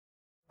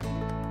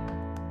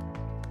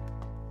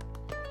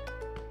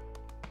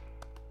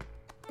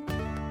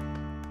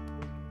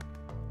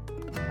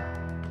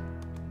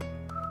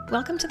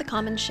Welcome to The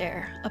Common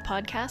Share, a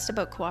podcast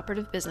about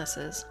cooperative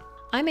businesses.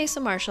 I'm Asa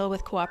Marshall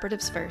with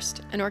Cooperatives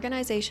First, an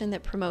organization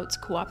that promotes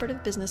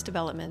cooperative business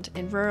development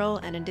in rural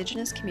and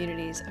Indigenous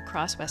communities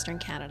across Western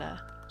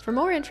Canada. For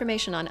more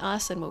information on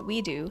us and what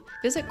we do,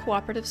 visit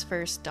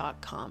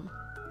cooperativesfirst.com.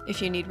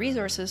 If you need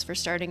resources for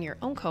starting your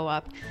own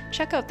co-op,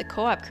 check out the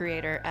Co-op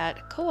Creator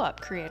at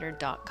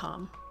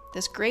coopcreator.com.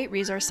 This great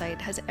resource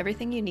site has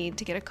everything you need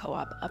to get a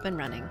co-op up and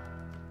running.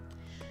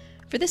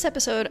 For this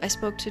episode, I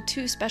spoke to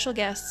two special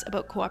guests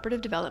about cooperative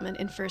development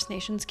in First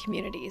Nations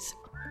communities.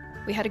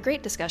 We had a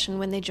great discussion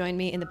when they joined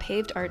me in the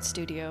Paved Art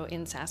Studio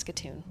in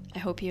Saskatoon. I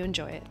hope you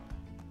enjoy it.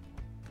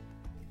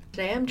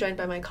 Today I'm joined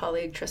by my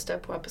colleague Trista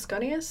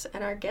Pewapisconias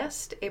and our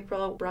guest,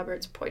 April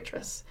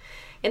Roberts-Poitras.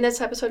 In this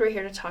episode, we're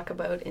here to talk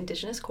about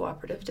Indigenous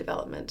cooperative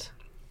development.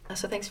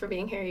 So thanks for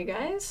being here, you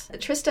guys.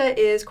 Trista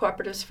is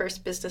Cooperative's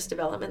first business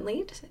development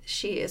lead.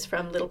 She is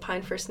from Little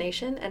Pine First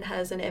Nation and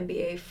has an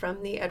MBA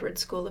from the Edwards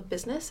School of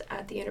Business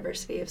at the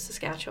University of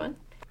Saskatchewan.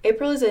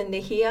 April is a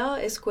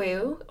Nihia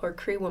Iskweu, or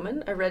Cree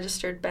woman, a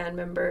registered band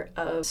member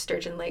of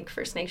Sturgeon Lake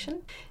First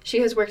Nation.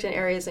 She has worked in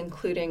areas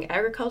including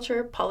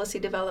agriculture, policy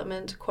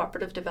development,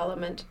 cooperative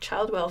development,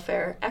 child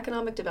welfare,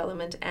 economic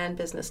development, and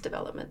business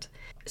development.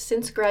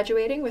 Since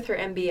graduating with her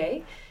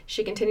MBA,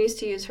 she continues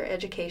to use her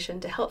education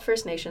to help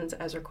First Nations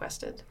as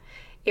requested.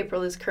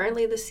 April is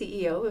currently the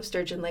CEO of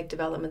Sturgeon Lake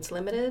Developments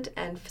Limited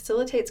and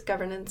facilitates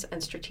governance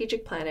and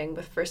strategic planning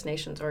with First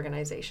Nations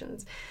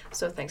organizations.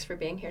 So thanks for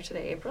being here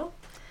today, April.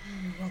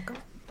 You're welcome.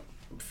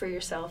 For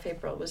yourself,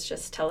 April, was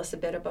just tell us a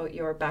bit about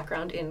your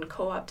background in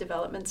co-op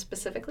development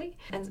specifically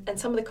and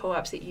some of the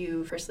co-ops that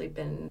you've personally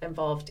been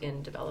involved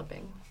in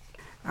developing.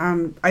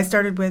 I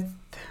started with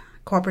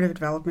cooperative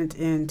development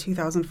in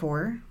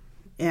 2004,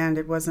 and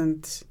it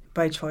wasn't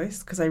by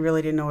choice because I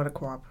really didn't know what a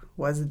co-op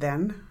was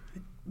then.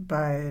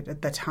 But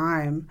at the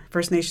time,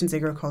 First Nations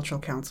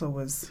Agricultural Council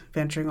was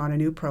venturing on a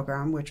new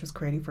program, which was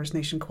creating First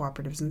Nation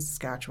cooperatives in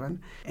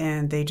Saskatchewan.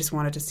 And they just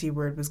wanted to see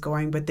where it was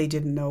going, but they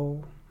didn't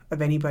know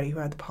of anybody who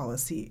had the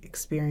policy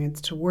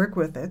experience to work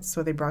with it.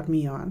 So they brought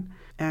me on.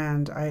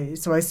 And I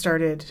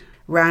started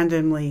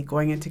randomly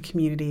going into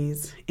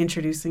communities,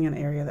 introducing an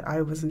area that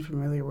I wasn't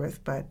familiar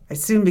with, but I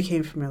soon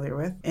became familiar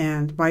with.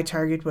 And my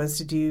target was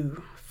to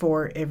do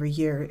 4 every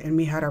year. And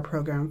we had our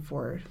program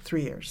for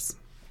 3 years.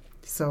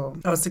 So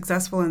I was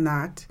successful in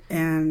that,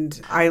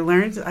 and I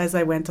learned as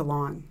I went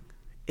along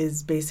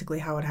is basically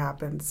how it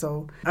happened.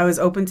 So I was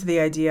open to the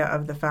idea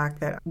of the fact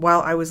that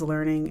while I was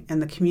learning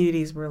and the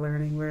communities were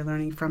learning, we were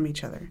learning from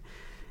each other.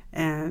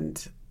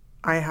 And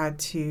I had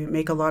to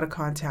make a lot of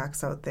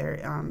contacts out there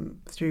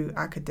through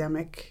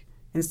academic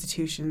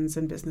institutions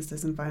and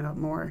businesses and find out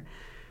more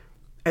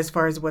as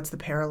far as what's the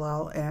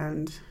parallel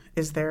and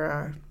is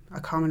there a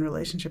common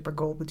relationship or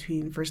goal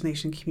between First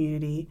Nation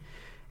community,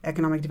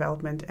 economic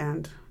development,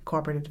 and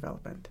cooperative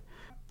development.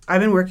 I've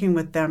been working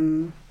with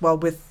them,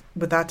 with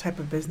that type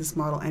of business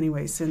model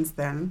anyway since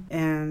then,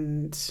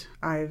 and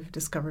I've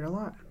discovered a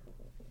lot.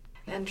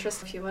 And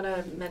Trista, if you want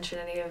to mention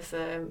any of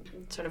the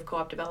sort of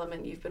co-op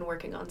development you've been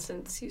working on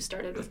since you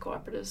started with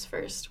Cooperatives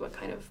First, what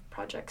kind of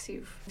projects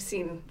you've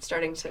seen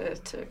starting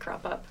to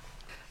crop up?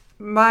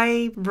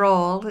 My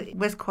role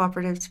with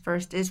Cooperatives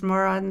First is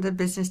more on the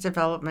business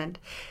development.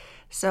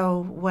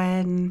 So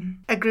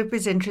when a group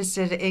is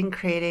interested in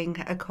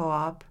creating a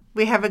co-op,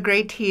 we have a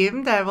great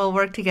team that will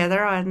work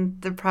together on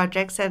the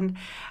projects, and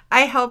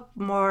I help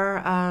more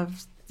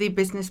of the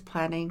business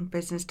planning,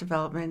 business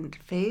development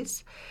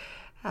phase.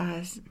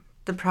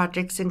 The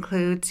projects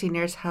include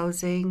seniors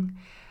housing,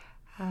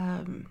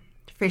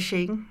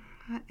 fishing,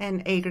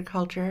 and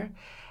agriculture,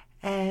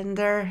 and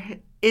there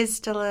is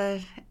still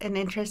an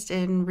interest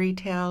in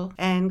retail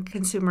and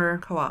consumer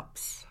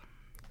co-ops.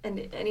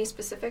 And any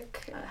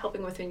specific,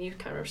 helping with when you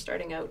kind of were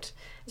starting out,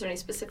 is there any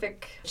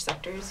specific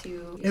sectors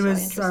you saw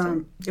interest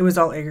in? It was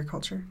all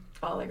agriculture.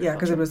 All agriculture? Yeah,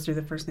 because it was through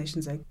the First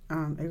Nations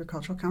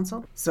Agricultural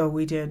Council. So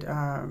we did,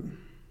 I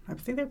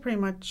think they're pretty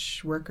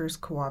much workers'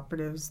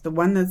 cooperatives. The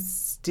one that's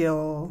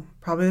still,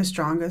 probably the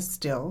strongest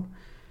still,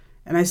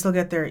 and I still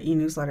get their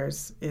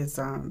e-newsletters, is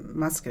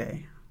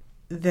Muscadet.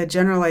 The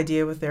general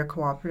idea with their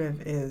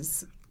cooperative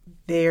is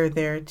they are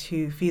there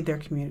to feed their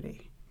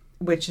community,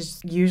 which is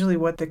usually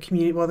what the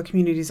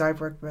communities I've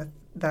worked with,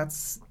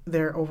 that's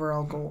their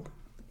overall goal,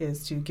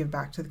 is to give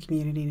back to the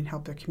community and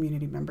help their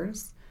community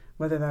members,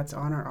 whether that's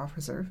on or off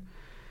reserve.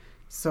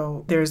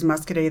 So there's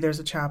Muscadet, there's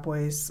the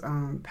Chapways,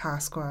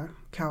 Pasqua,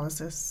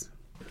 Calasis.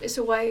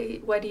 So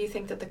why do you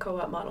think that the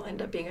co-op model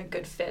ended up being a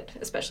good fit,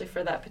 especially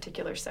for that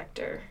particular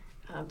sector,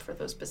 for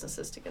those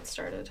businesses to get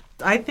started?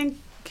 I think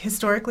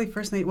historically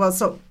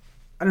so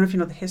I don't know if you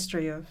know the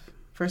history of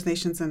First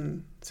Nations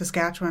in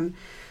Saskatchewan.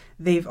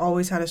 They've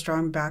always had a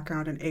strong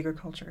background in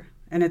agriculture,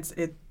 and it's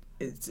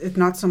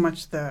not so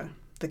much the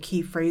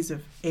key phrase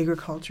of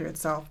agriculture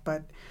itself,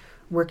 but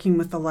working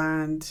with the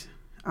land,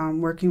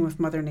 working with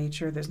Mother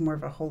Nature. There's more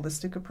of a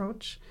holistic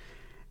approach,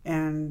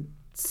 and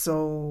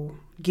so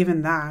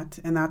given that,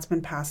 and that's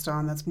been passed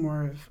on, that's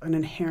more of an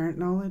inherent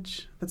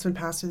knowledge that's been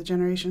passed to the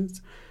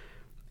generations.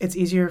 It's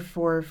easier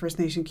for First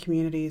Nation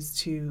communities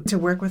to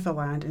work with the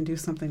land and do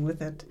something with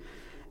it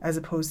as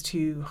opposed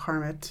to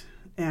harm it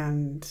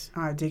and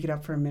dig it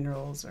up for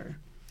minerals or,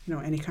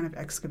 any kind of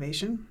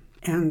excavation.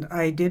 And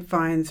I did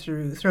find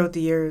throughout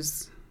the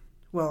years,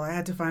 well, I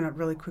had to find out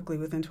really quickly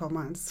within 12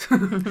 months.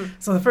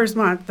 So the first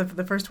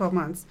 12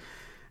 months,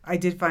 I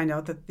did find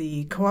out that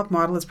the co-op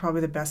model is probably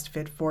the best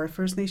fit for a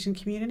First Nation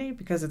community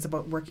because it's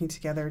about working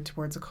together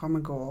towards a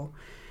common goal.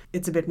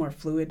 It's a bit more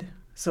fluid,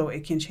 so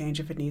it can change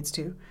if it needs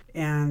to.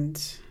 And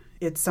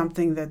it's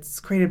something that's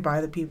created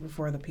by the people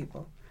for the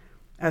people,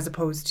 as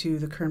opposed to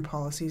the current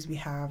policies we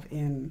have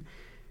in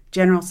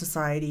general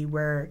society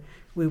where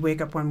we wake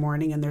up one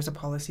morning and there's a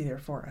policy there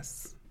for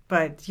us.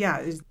 But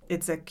yeah,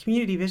 it's a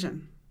community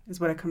vision is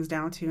what it comes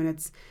down to.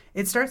 And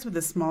it starts with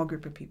a small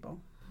group of people,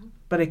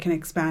 but it can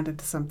expand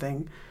into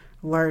something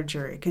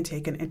larger. It can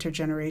take an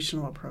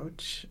intergenerational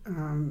approach.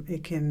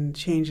 It can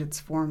change its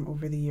form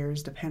over the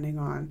years depending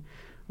on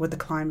what the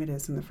climate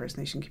is in the First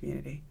Nation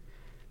community.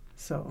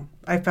 So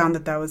I found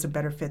that was a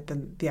better fit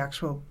than the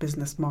actual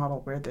business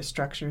model where the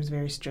structure is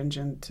very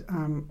stringent.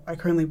 I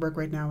currently work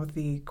right now with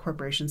the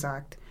Corporations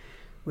Act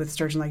with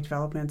Sturgeon-like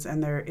developments,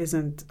 and there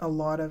isn't a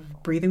lot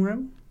of breathing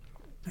room.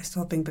 I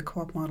still think the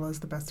co-op model is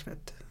the best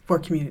fit for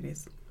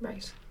communities.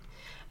 Right.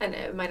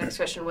 And my next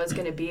question was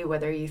going to be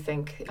whether you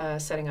think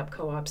setting up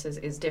co-ops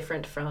is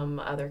different from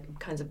other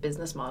kinds of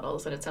business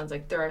models. And it sounds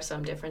like there are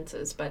some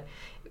differences. But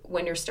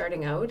when you're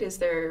starting out, is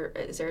there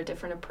a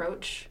different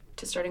approach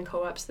to starting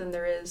co-ops than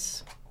there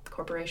is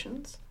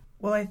corporations?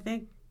 Well, I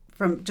think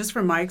from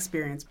my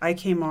experience, I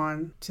came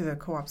on to the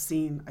co-op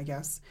scene, I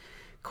guess.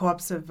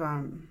 Co-ops have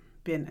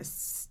been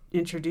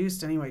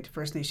introduced anyway to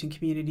First Nation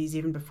communities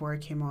even before I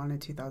came on in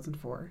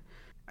 2004.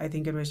 I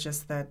think it was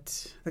just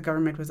that the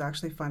government was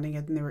actually funding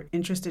it and they were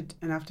interested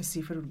enough to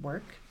see if it would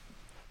work.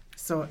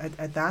 So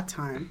at that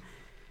time,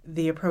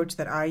 the approach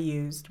that I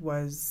used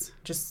was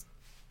just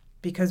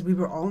because we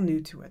were all new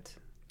to it.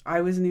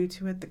 I was new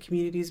to it. The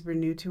communities were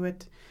new to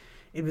it.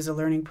 It was a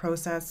learning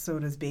process, so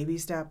it was baby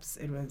steps.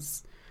 It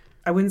was,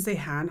 I wouldn't say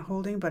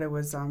hand-holding, but it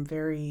was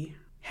very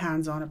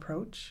hands-on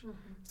approach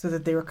so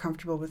that they were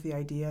comfortable with the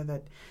idea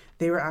that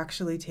they were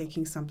actually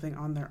taking something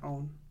on their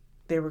own.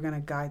 They were going to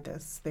guide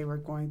this.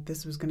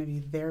 This was going to be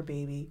their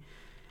baby,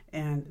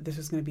 and this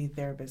was going to be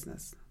their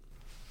business.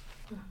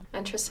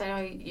 And Trista, I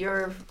know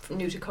you're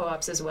new to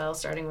co-ops as well,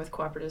 starting with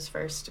cooperatives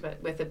first,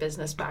 but with a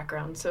business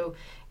background. So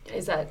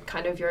is that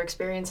kind of your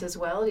experience as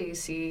well? Do you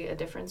see a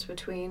difference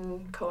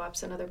between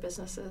co-ops and other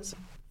businesses?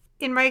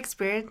 In my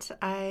experience,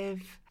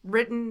 I've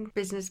written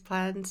business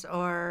plans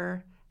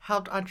or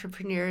helped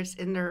entrepreneurs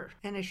in their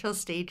initial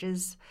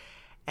stages,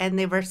 and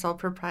they were sole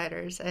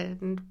proprietors,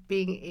 and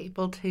being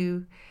able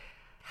to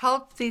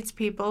help these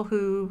people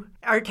who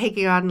are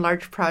taking on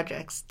large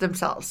projects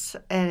themselves.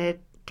 And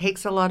it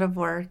takes a lot of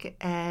work.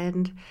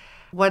 And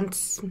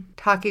once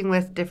talking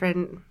with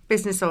different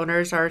business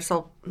owners or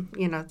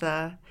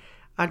the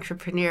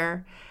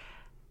entrepreneur,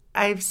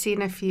 I've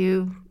seen a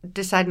few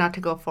decide not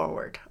to go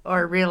forward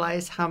or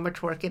realize how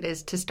much work it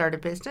is to start a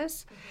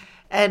business.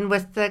 And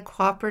with the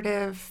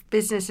cooperative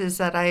businesses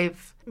that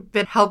I've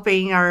been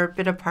helping or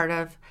been a part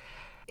of,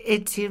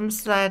 it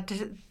seems that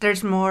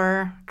there's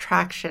more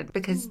traction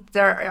because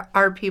there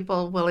are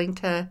people willing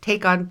to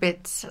take on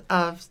bits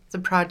of the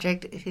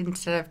project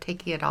instead of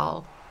taking it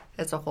all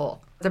as a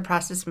whole. The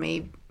process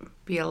may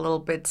be a little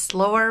bit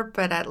slower,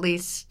 but at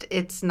least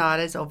it's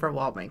not as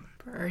overwhelming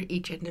for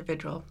each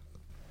individual.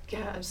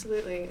 Yeah,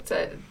 absolutely.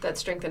 That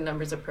strength in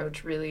numbers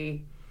approach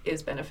really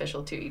is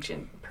beneficial to each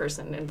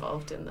person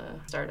involved in the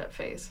startup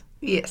phase.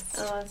 Yes.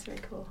 Oh, that's very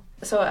cool.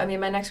 So,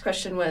 my next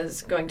question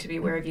was going to be,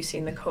 where have you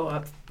seen the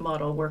co-op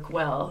model work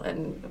well?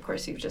 And of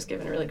course, you've just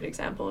given a really good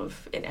example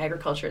of in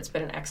agriculture, it's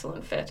been an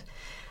excellent fit.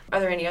 Are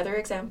there any other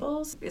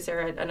examples? Is there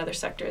another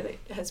sector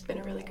that has been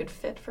a really good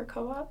fit for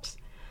co-ops?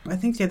 I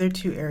think the other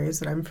two areas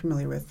that I'm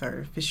familiar with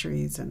are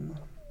fisheries and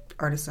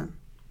artisan.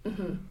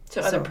 Mm-hmm.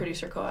 So other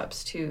producer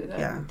co-ops too,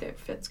 that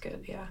fits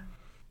good, yeah.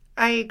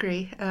 I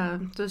agree.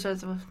 Those are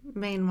the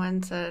main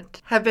ones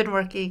that have been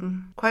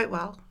working quite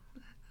well.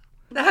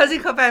 The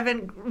housing co-op I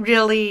haven't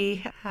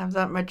really have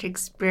that much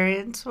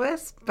experience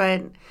with,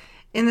 but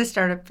in the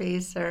startup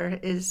phase there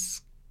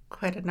is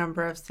quite a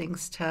number of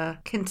things to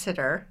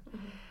consider.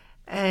 Mm-hmm.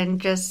 And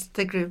just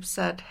the groups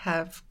that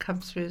have come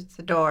through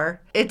the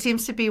door, it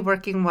seems to be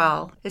working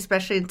well,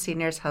 especially in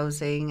seniors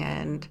housing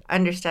and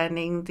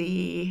understanding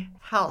the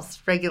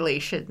health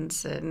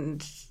regulations,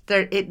 and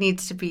it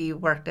needs to be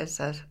worked as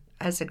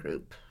a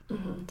group.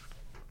 Mm-hmm.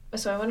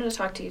 So I wanted to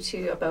talk to you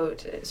too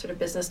about sort of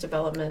business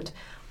development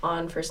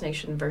on First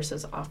Nation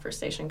versus off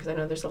First Nation, because I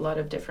know there's a lot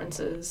of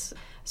differences,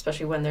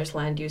 especially when there's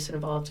land use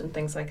involved and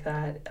things like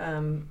that.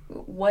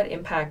 What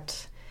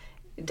impact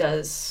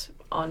does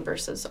on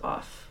versus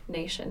off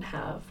nation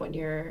have when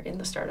you're in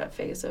the startup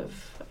phase of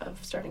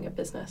starting a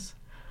business?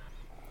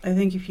 I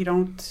think if you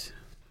don't,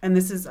 and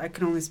this is, I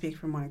can only speak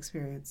from one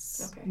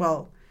experience. Okay.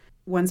 Well,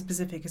 one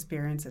specific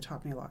experience that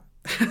taught me a lot.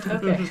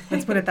 Okay.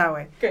 Let's put it that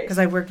way. Great. Because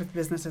I've worked with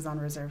businesses on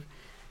reserve.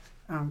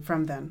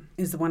 from then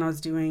is the one I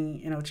was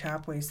doing in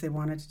Ochapways. They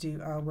wanted to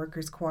do a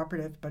workers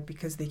cooperative, but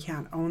because they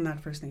can't own that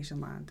First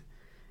Nation land,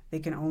 they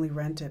can only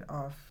rent it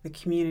off the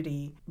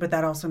community. But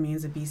that also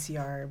means a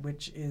BCR,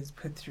 which is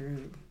put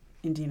through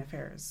Indian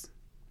Affairs,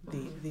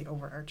 the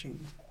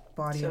overarching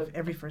body of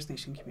every First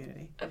Nation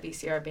community. A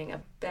BCR being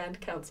a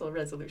band council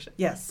resolution.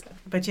 Yes.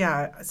 But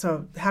yeah,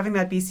 so having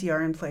that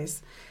BCR in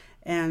place,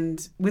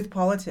 and with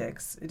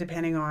politics,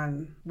 depending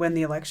on when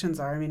the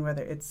elections are, I mean,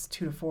 whether it's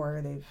 2 to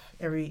 4,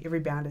 every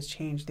band has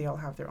changed. They all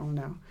have their own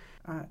now.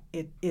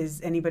 It is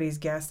anybody's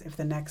guess if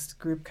the next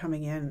group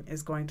coming in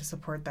is going to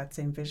support that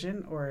same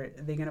vision, or are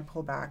they going to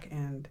pull back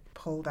and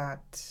pull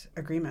that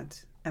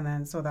agreement. And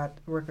then so that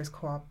workers'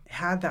 co-op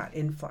had that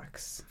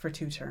influx for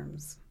 2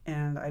 terms.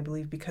 And I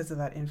believe because of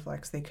that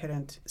influx, they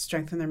couldn't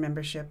strengthen their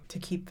membership to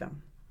keep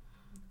them.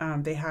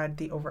 They had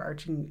the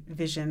overarching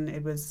vision.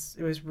 It was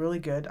really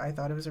good. I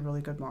thought it was a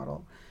really good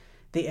model.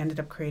 They ended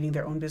up creating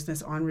their own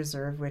business on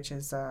reserve, which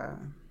is, I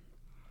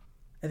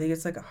think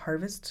it's like a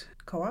harvest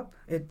co-op.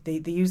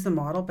 They used the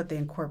model, but they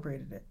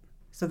incorporated it.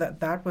 So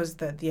that was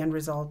the end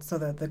result. So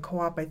that the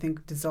co-op, I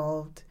think,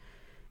 dissolved,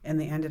 and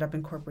they ended up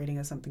incorporating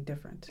as something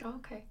different. Oh,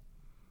 okay.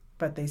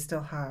 But they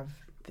still have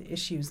the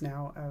issues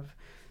now of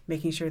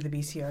making sure the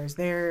BCR is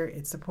there,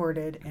 it's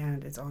supported,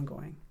 and it's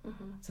ongoing.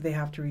 Mm-hmm. So they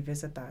have to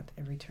revisit that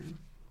every term.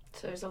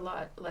 So there's a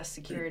lot less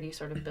security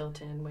sort of built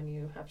in when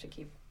you have to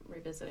keep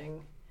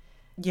revisiting.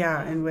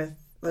 Yeah, and with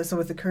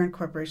the current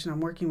corporation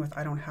I'm working with,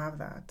 I don't have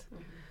that.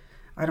 Mm-hmm.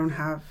 I don't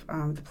have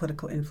the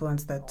political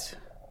influence that,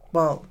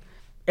 well,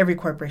 every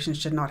corporation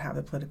should not have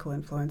the political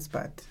influence,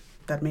 but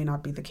that may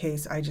not be the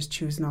case. I just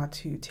choose not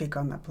to take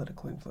on that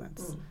political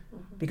influence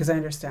because I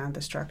understand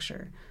the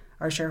structure.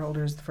 Our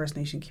shareholders, the First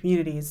Nation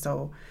communities,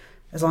 so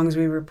as long as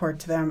we report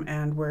to them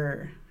and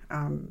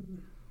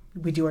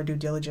we do our due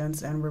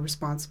diligence and we're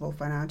responsible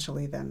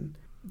financially, then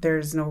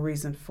there's no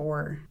reason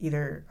for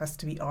either us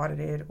to be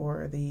audited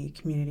or the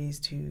communities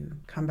to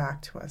come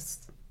back to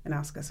us and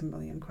ask us a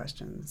million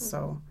questions. Mm-hmm.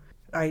 So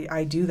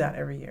I do that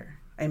every year.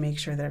 I make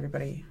sure that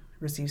everybody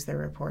receives their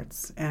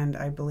reports, and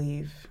I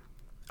believe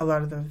a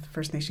lot of the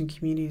First Nation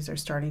communities are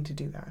starting to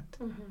do that.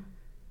 Mm-hmm.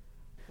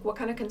 What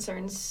kind of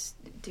concerns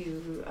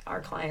do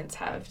our clients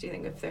have, do you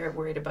think, if they're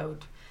worried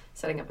about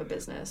setting up a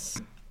business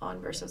on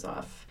versus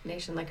off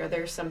nation? Like, are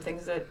there some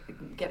things that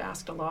get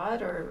asked a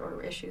lot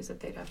or issues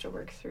that they'd have to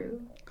work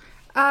through?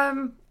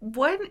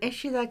 One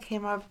issue that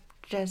came up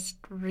just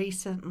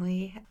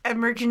recently,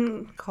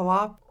 emerging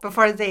co-op,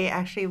 before they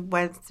actually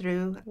went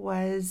through,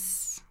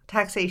 was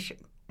taxation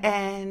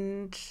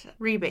and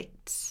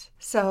rebates.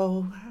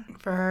 So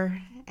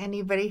for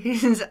anybody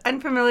who's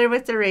unfamiliar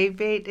with the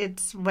rebate,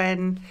 it's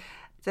when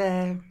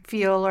the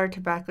fuel or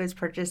tobacco is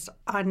purchased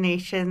on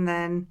nation,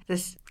 then the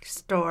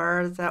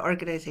store, the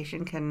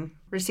organization can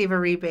receive a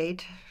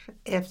rebate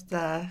if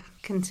the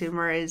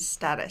consumer is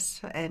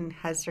status and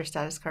has their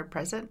status card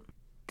present.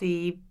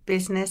 The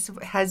business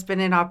has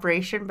been in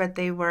operation, but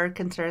they were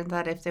concerned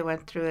that if they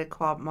went through a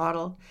co-op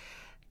model,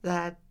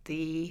 that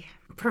the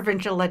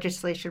provincial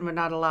legislation would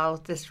not allow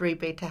this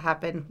rebate to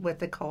happen with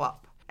the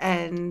co-op.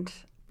 And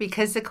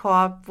because the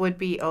co-op would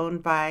be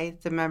owned by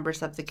the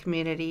members of the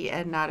community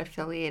and not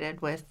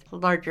affiliated with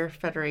larger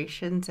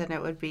federations, and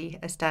it would be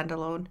a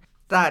standalone,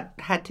 that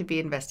had to be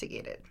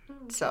investigated.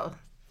 So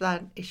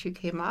that issue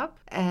came up,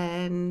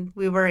 and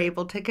we were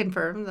able to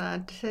confirm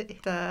that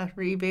the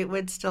rebate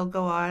would still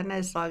go on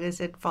as long as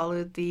it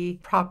followed the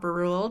proper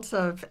rules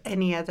of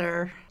any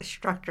other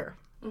structure.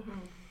 Mm-hmm.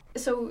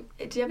 So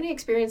do you have any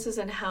experiences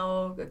in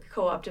how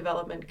co-op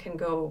development can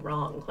go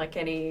wrong? Like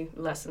any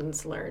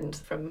lessons learned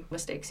from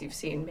mistakes you've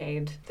seen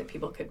made that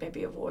people could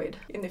maybe avoid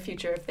in the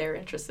future if they're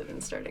interested in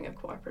starting a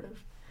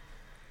cooperative?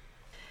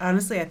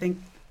 Honestly, I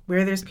think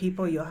where there's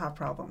people, you'll have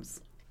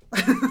problems.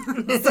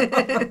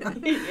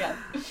 Yeah.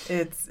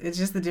 It's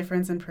just the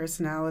difference in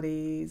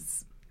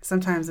personalities.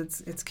 Sometimes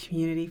it's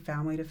community,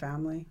 family to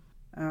family.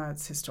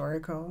 It's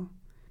historical.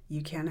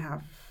 You can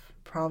have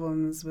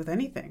problems with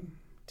anything,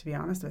 to be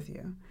honest with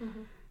you.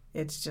 Mm-hmm.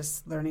 It's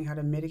just learning how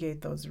to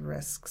mitigate those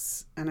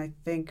risks. And I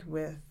think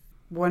with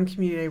one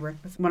community I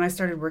worked with, when I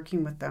started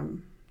working with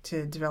them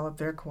to develop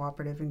their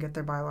cooperative and get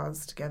their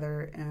bylaws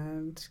together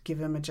and give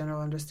them a general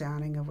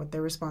understanding of what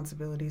their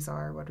responsibilities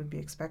are, what would be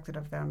expected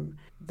of them,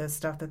 the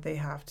stuff that they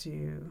have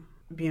to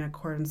be in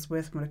accordance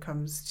with when it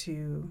comes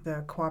to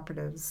the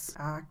Cooperatives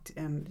Act,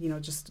 and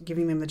just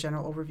giving them the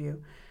general overview.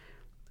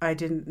 I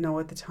didn't know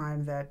at the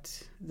time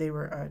that they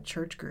were a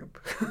church group.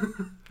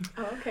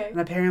 Oh, okay.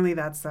 And apparently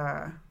that's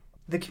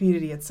the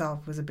community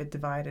itself was a bit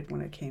divided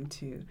when it came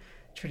to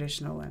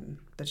traditional and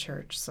the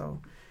church.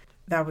 So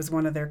that was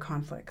one of their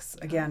conflicts.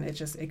 Again,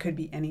 it could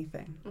be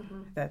anything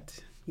that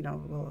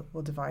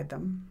will divide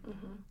them.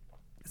 Mm-hmm.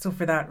 So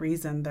for that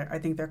reason, I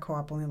think their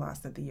co-op only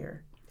lasted the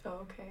year. Oh,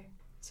 okay.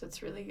 So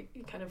it's really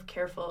kind of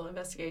careful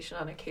investigation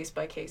on a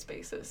case-by-case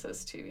basis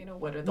as to,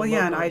 what are the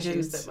local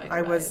issues that might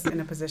arise. I was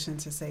in a position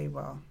to say,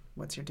 well,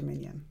 what's your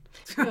dominion?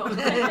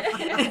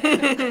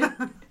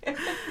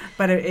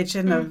 But it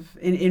shouldn't have,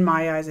 in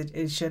my eyes,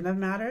 it shouldn't have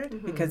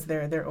mattered because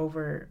their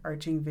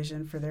overarching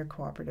vision for their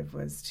cooperative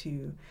was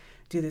to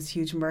do this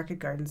huge market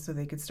garden so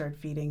they could start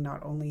feeding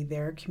not only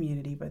their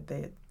community, but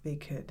the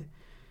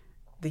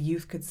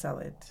youth could sell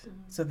it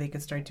so they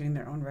could start doing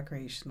their own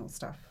recreational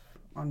stuff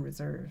on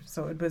reserve.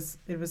 So it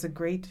was a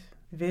great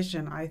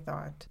vision, I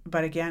thought.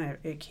 But again,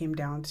 it came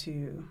down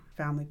to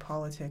family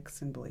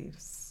politics and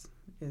beliefs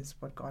is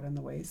what got in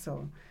the way.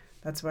 So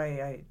that's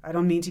why I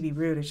don't mean to be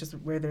rude. It's just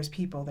where there's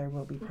people, there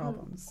will be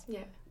problems.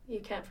 Yeah,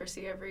 you can't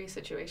foresee every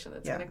situation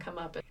that's going to come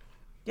up.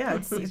 Yeah,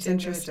 it's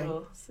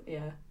interesting.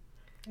 Yeah.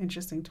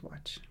 Interesting to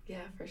watch.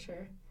 Yeah, for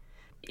sure.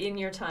 In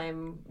your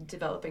time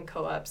developing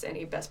co-ops,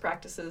 any best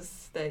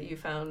practices that you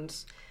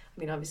found? I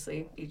mean,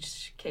 obviously,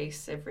 each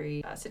case,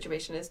 every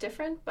situation is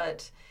different,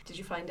 but did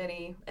you find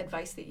any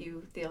advice that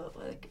you feel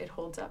like it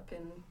holds up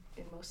in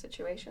most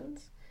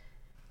situations?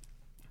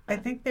 I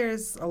think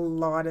there's a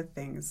lot of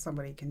things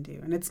somebody can do,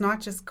 and it's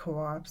not just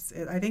co-ops.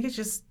 I think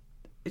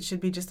it should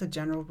be just a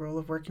general rule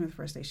of working with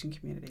First Nation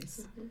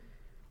communities,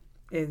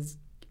 is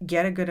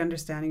get a good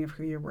understanding of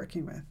who you're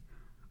working with,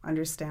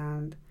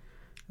 understand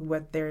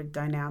what their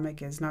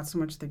dynamic is, not so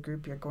much the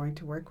group you're going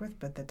to work with,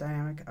 but the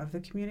dynamic of the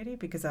community,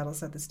 because that'll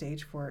set the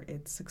stage for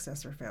its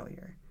success or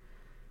failure.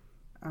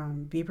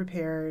 Be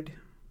prepared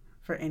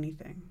for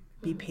anything.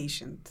 Be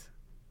patient.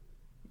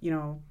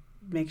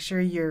 Make sure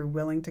you're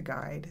willing to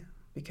guide,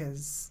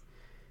 because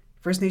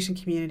First Nation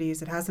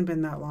communities, it hasn't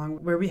been that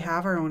long where we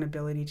have our own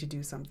ability to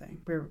do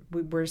something.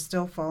 We're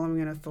still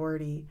following an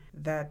authority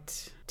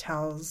that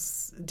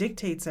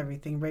dictates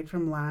everything, right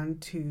from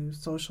land to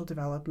social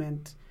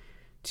development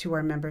to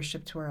our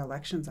membership to our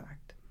Elections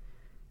Act.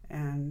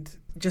 And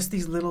just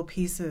these little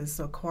pieces,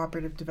 so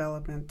cooperative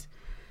development,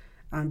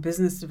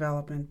 business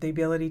development, the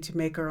ability to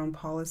make our own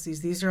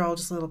policies, these are all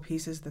just little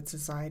pieces that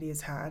society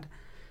has had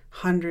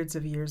hundreds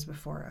of years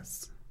before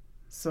us.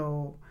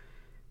 So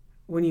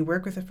when you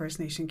work with a First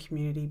Nation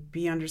community,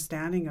 be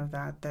understanding of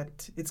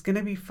that it's going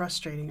to be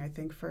frustrating, I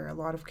think, for a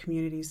lot of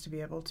communities to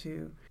be able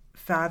to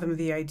fathom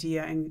the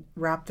idea and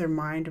wrap their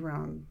mind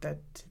around that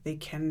they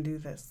can do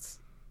this,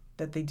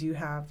 that they do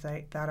have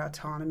that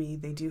autonomy,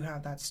 they do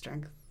have that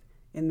strength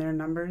in their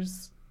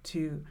numbers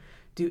to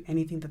do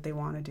anything that they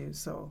want to do.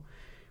 So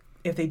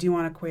if they do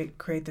want to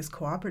create this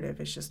cooperative,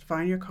 it's just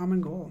find your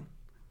common goal.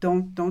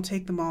 Don't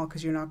take them all,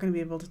 because you're not going to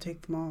be able to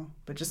take them all,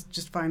 but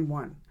just find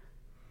one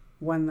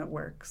that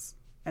works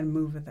and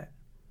move with it.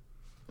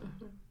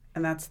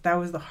 And that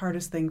was the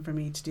hardest thing for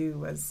me to do,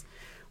 was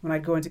when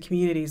I'd go into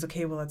communities,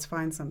 okay, well, let's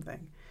find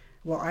something.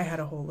 Well, I had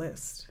a whole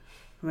list.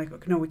 I'm like,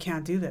 okay, no, we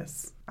can't do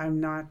this. I'm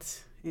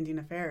not Indian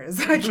Affairs.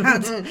 I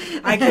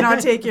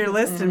cannot take your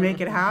list and make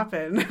it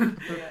happen.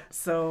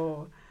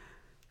 So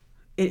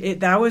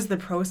that was the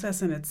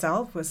process in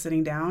itself, was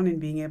sitting down and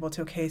being able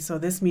to, okay, so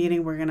this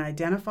meeting, we're going to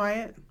identify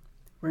it,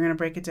 we're going to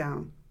break it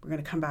down, we're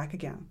going to come back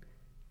again.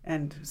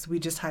 And so we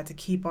just had to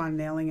keep on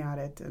nailing at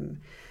it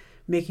and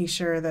making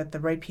sure that the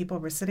right people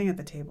were sitting at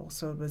the table.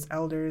 So it was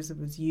elders, it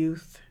was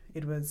youth,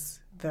 it was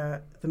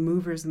the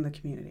movers in the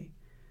community,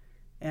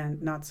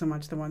 and not so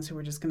much the ones who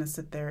were just going to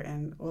sit there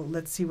and, well,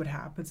 let's see what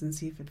happens and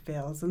see if it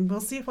fails. And we'll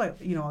see if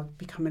I'll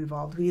become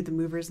involved. We need the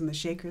movers and the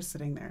shakers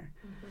sitting there.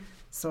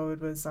 So it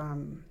was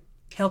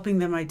helping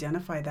them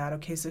identify that,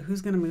 okay, so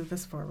who's going to move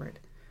this forward?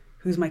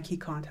 Who's my key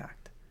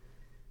contact?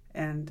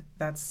 And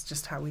that's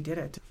just how we did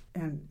it.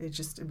 And it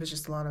was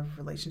just a lot of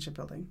relationship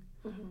building.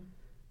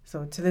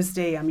 So to this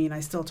day, I mean, I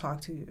still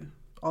talk to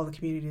all the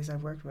communities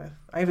I've worked with.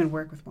 I even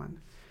work with one.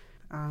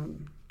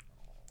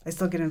 I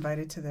still get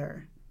invited to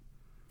their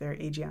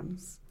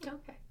AGMs.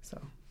 Okay.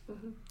 So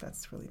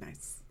that's really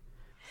nice.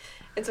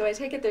 And so I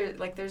take it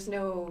there's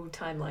no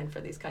timeline for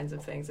these kinds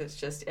of things. It's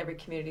just every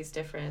community's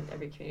different.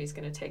 Every community's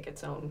going to take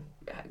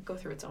go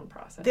through its own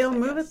process. They'll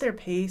move at their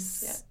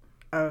pace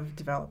of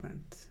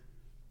development.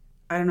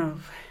 I don't know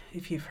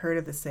if you've heard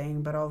of the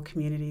saying, but all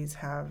communities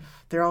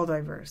they're all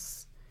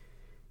diverse.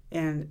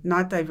 And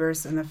not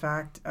diverse in the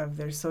fact of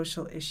their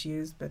social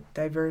issues, but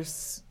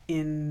diverse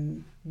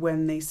in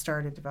when they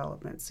started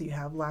development. So you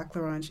have Lac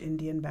La Ronge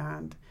Indian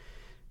Band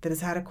that has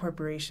had a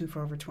corporation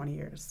for over 20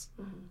 years.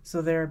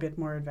 So they're a bit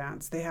more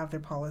advanced. They have their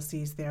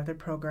policies, they have their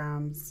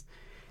programs,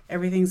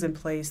 everything's in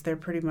place. They're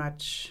pretty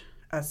much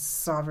as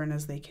sovereign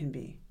as they can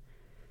be.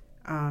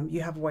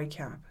 You have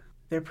Whitecap.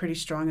 They're pretty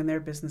strong in their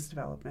business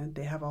development.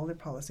 They have all their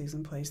policies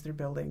in place, their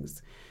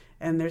buildings,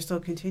 and they're still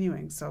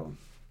continuing. So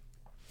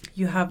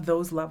you have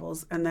those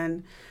levels, and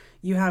then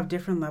you have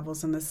different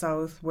levels in the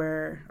south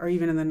or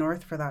even in the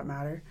north for that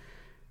matter,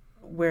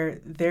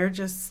 where they're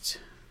just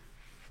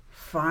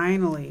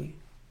finally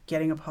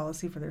getting a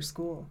policy for their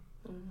school.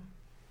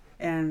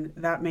 And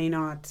that may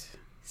not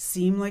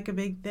seem like a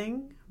big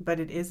thing, but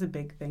it is a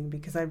big thing,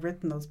 because I've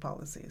written those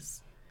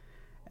policies.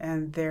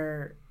 And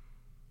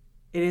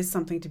it is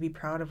something to be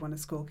proud of when a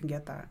school can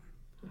get that,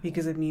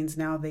 because it means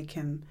now they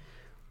can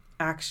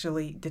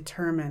actually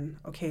determine,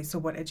 okay, so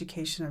what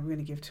education are we going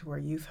to give to our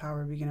youth? How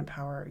are we going to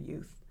empower our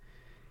youth?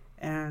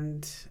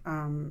 And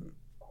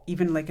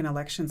even like an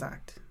Elections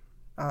Act.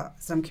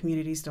 Some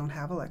communities don't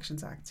have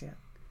Elections Acts yet.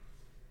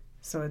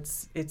 So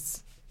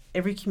it's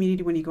every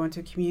community, when you go into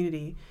a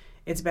community,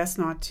 it's best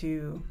not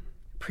to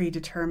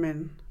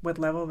predetermine what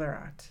level they're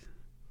at,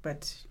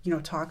 but,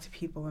 talk to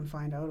people and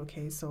find out,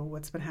 okay, so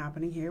what's been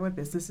happening here? What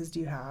businesses do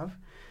you have?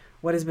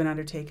 What has been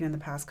undertaken in the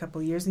past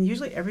couple of years? And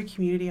usually every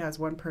community has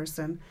one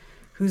person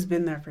who's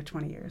been there for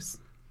 20 years.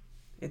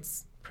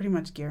 It's pretty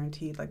much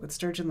guaranteed. Like with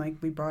Sturgeon Lake,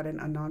 we brought in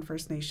a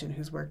non-First Nation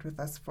who's worked with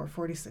us for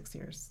 46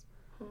 years.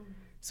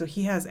 So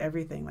he has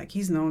everything. Like,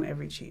 he's known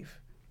every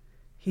chief.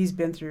 He's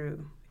been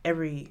through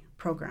every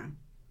program.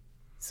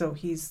 So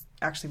he's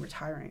actually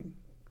retiring.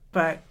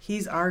 But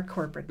he's our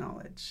corporate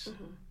knowledge.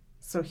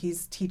 So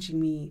he's teaching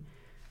me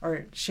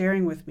or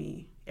sharing with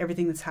me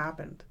everything that's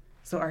happened.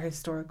 So our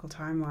historical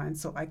timeline,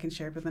 so I can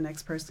share it with the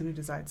next person who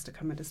decides to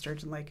come into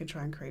Sturgeon Lake and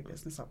try and create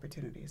business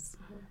opportunities.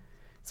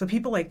 So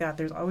people like that,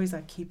 there's always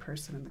that key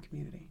person in the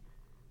community.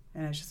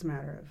 And it's just a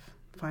matter of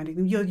finding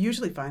them. You'll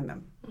usually find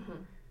them.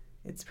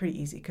 It's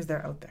pretty easy because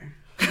they're out there.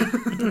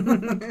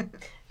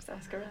 Just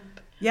ask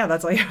around. Yeah,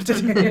 that's all you have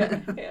to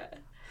do. Yeah.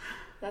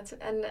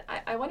 And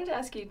I wanted to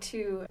ask you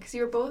too, because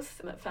you were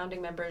both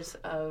founding members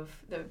of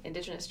the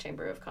Indigenous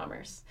Chamber of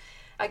Commerce.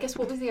 I guess,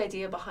 what was the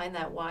idea behind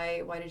that?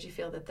 Why did you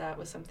feel that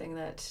was something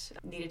that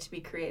needed to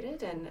be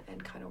created,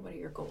 and kind of what are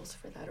your goals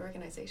for that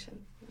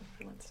organization?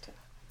 Who wants to?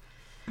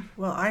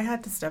 Well, I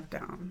had to step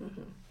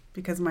down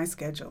because my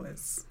schedule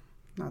is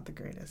not the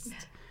greatest.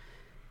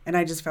 And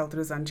I just felt it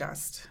was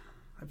unjust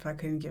if I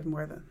couldn't give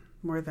more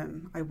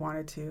than I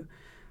wanted to.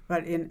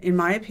 But in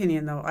my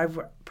opinion,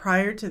 though,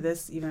 prior to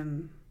this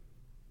even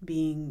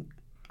being,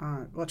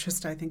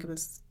 Trista, I think it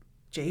was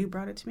Jay who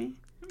brought it to me.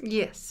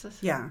 Yes.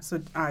 Yeah,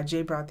 so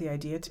Jay brought the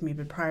idea to me,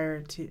 but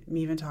prior to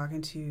me even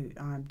talking to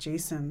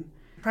Jason,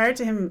 prior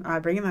to him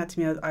bringing that to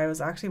me, I was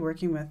actually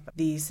working with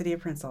the City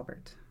of Prince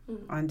Albert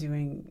on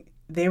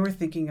they were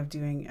thinking of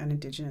doing an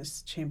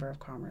Indigenous Chamber of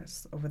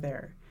Commerce over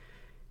there.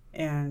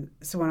 And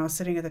so when I was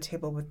sitting at the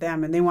table with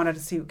them, and they wanted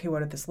to see, okay,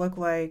 what did this look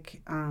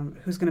like?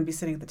 Who's going to be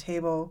sitting at the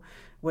table?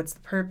 What's the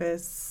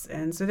purpose?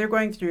 And so they're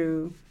going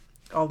through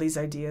all these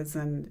ideas,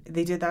 and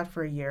they did that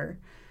for a year.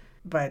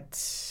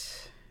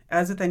 But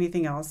as with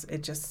anything else,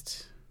 it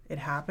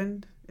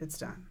happened. It's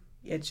done.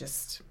 I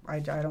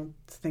don't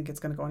think it's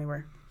going to go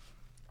anywhere.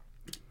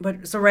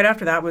 But so right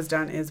after that was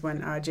done is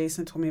when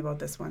Jason told me about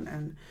this one,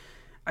 and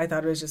I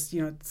thought it was just,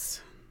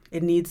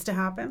 it needs to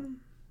happen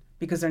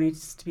because there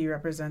needs to be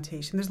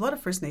representation. There's a lot of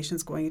First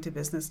Nations going into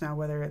business now,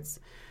 whether it's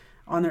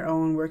on their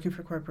own, working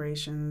for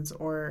corporations,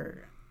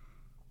 or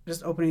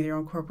just opening their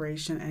own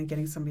corporation and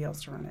getting somebody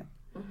else to run it.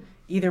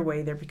 Either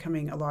way, they're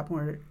becoming a lot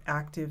more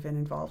active and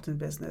involved in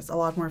business. A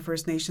lot more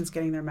First Nations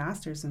getting their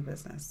masters in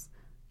business,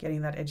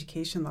 getting that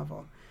education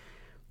level.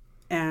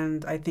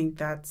 And I think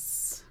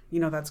that's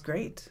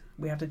great.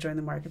 We have to join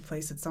the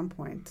marketplace at some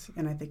point.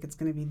 And I think it's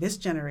going to be this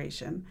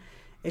generation.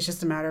 It's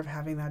just a matter of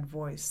having that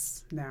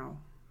voice now.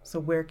 So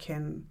where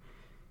can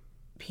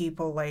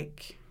people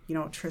like,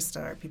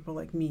 Trista, or people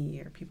like me,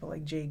 or people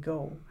like Jay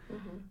go?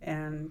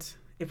 And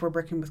if we're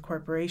working with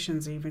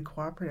corporations or even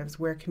cooperatives,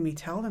 where can we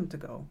tell them to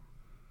go?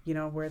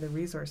 Where the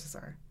resources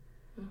are.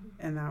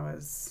 And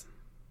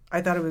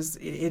I thought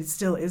it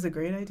still is a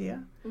great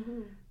idea.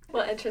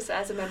 Well, and Trista,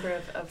 as a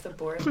member of the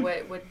board,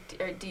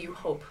 what do you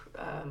hope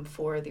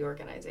for the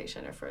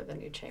organization or for the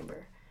new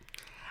chamber?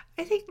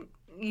 I think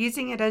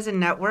using it as a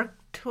network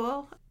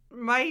tool.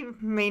 My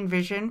main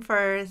vision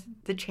for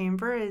the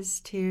chamber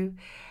is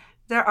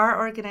there are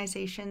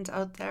organizations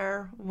out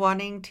there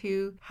wanting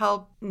to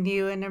help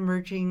new and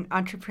emerging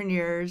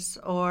entrepreneurs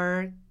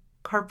or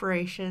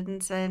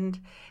corporations and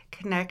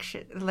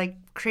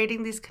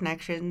creating these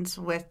connections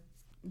with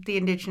the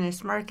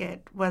Indigenous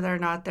market, whether or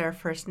not they're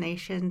First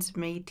Nations,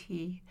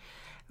 Métis,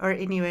 or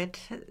Inuit.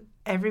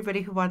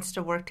 Everybody who wants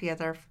to work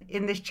together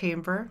in this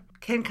chamber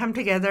can come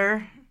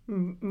together,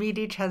 meet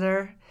each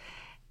other,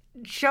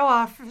 show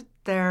off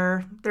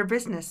their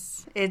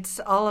business. It's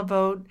all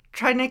about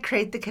trying to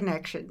create the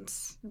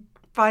connections,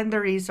 find the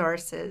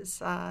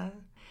resources.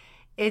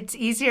 It's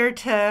easier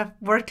to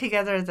work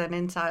together than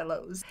in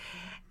silos.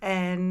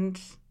 And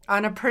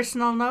on a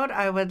personal note,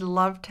 I would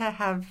love to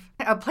have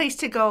a place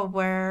to go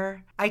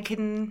where I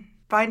can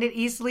find it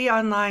easily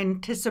online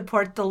to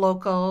support the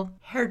local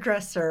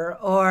hairdresser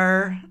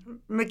or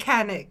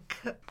mechanic,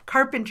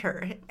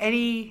 carpenter,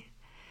 any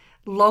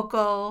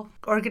local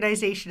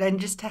organization, and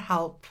just to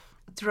help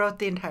throughout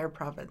the entire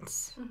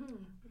province.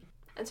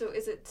 And so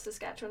is it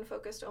Saskatchewan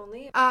focused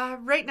only?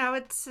 Right now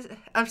it's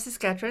of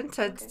Saskatchewan,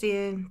 so it's the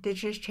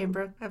Indigenous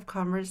Chamber of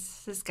Commerce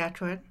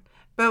Saskatchewan.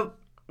 But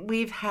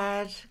we've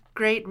had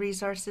great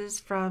resources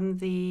from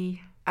the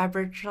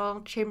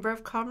Aboriginal Chamber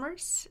of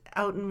Commerce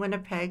out in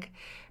Winnipeg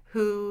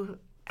who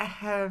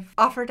have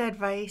offered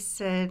advice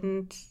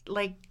and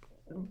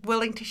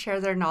willing to share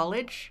their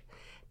knowledge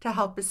to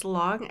help us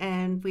along,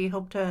 and we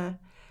hope to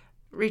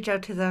reach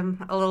out to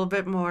them a little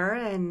bit more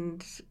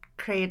and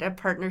create a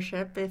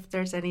partnership if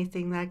there's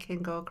anything that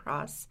can go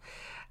across,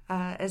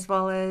 as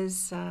well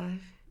as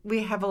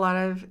we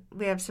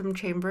have some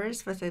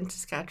chambers within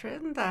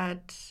Saskatchewan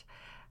that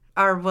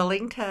are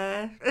willing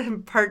to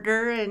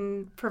partner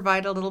and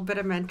provide a little bit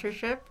of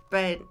mentorship,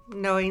 but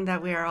knowing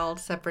that we are all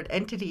separate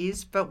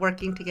entities, but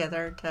working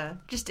together to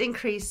just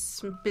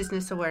increase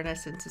business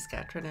awareness in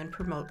Saskatchewan and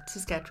promote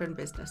Saskatchewan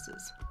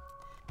businesses.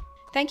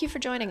 Thank you for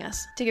joining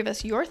us. To give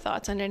us your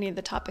thoughts on any of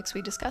the topics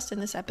we discussed in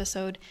this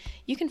episode,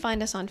 you can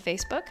find us on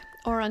Facebook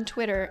or on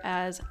Twitter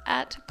as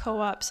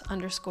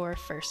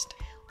 @coops_first.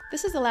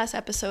 This is the last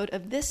episode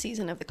of this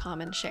season of The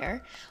Common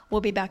Share.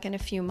 We'll be back in a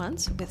few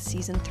months with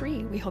season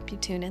 3. We hope you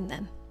tune in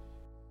then.